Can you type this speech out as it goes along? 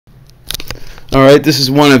Alright, this is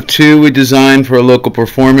one of two we designed for a local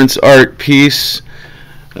performance art piece.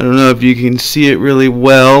 I don't know if you can see it really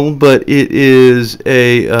well, but it is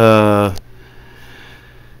a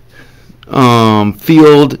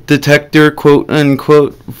field detector, quote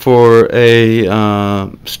unquote, for a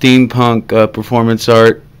steampunk performance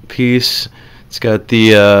art piece. It's got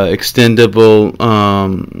the extendable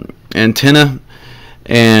antenna,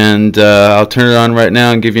 and I'll turn it on right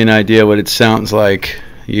now and give you an idea what it sounds like.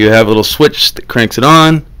 You have a little switch that cranks it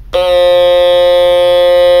on,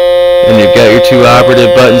 and you've got your two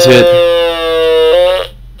operative buttons hit.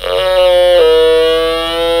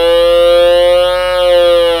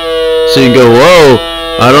 So you can go, whoa,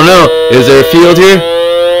 I don't know, is there a field here?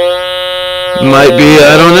 Might be,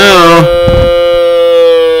 I don't know.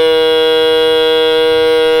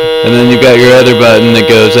 And then you've got your other button that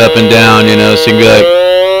goes up and down, you know, so you can be like,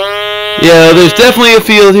 yeah, there's definitely a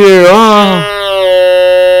field here, oh.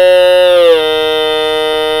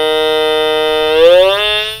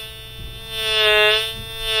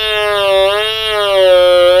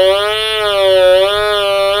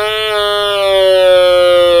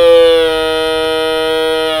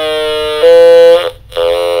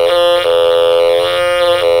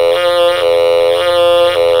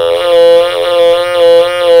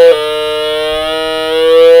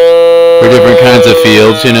 For different kinds of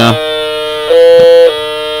fields, you know.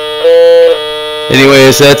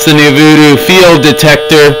 Anyways, that's the new Voodoo Field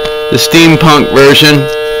Detector, the steampunk version.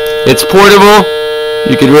 It's portable.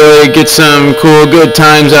 You could really get some cool, good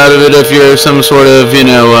times out of it if you're some sort of, you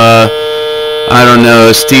know, I don't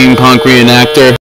know, steampunk reenactor.